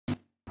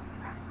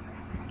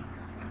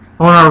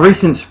On our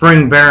recent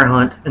spring bear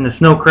hunt in the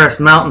Snowcrest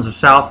Mountains of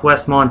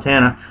southwest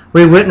Montana,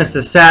 we witnessed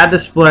a sad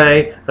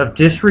display of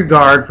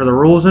disregard for the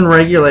rules and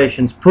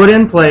regulations put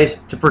in place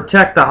to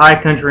protect the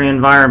high country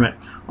environment.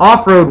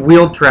 Off-road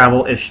wheeled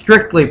travel is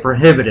strictly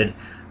prohibited,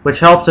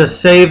 which helps us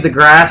save the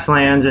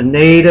grasslands and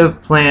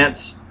native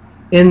plants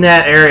in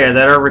that area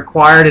that are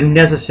required and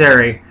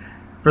necessary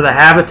for the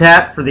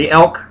habitat, for the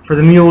elk, for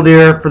the mule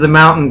deer, for the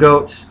mountain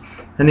goats,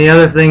 and the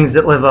other things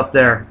that live up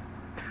there,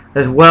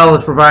 as well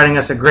as providing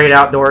us a great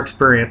outdoor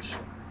experience.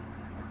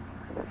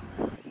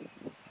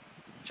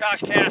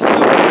 Josh Casto,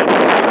 other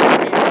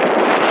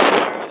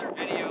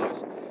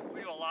videos.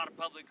 We do a lot of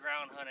public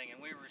ground hunting,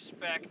 and we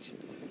respect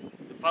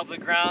the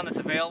public ground that's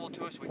available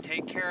to us. We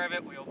take care of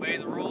it. We obey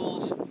the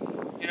rules.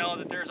 You know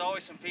that there's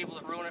always some people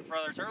that ruin it for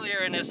others. Earlier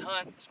in this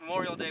hunt, this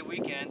Memorial Day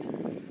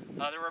weekend,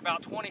 there were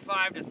about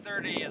 25 to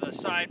 30 of the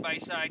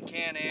side-by-side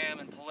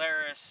Can-Am and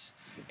Polaris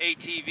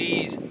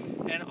ATVs,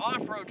 and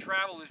off-road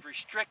travel is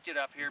restricted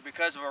up here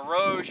because of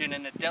erosion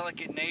and the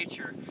delicate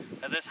nature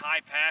of this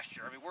high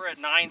pasture. I mean, we're at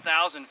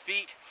 9,000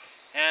 feet,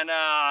 and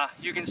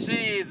you can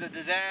see the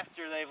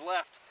disaster they've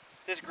left.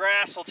 This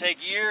grass will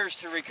take years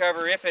to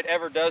recover, if it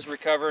ever does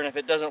recover, and if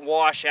it doesn't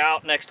wash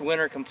out next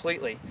winter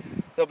completely.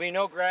 There'll be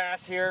no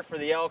grass here for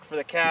the elk, for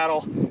the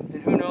cattle,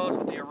 and who knows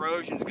what the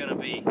erosion is going to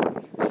be.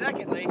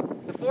 Secondly,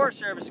 the Forest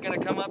Service is going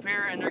to come up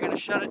here and they're going to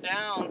shut it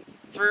down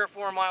 3 or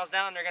 4 miles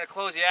down. They're going to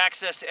close the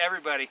access to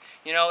everybody.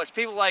 You know, it's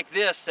people like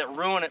this that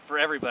ruin it for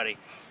everybody.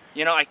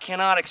 You know, I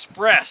cannot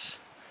express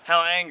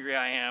how angry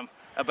I am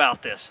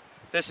about this.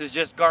 This is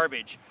just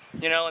garbage.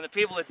 You know, and the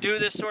people that do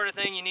this sort of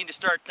thing, you need to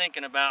start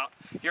thinking about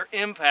your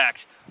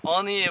impact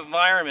on the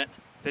environment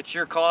that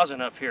you're causing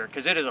up here,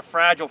 because it is a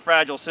fragile,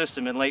 fragile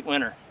system in late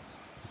winter.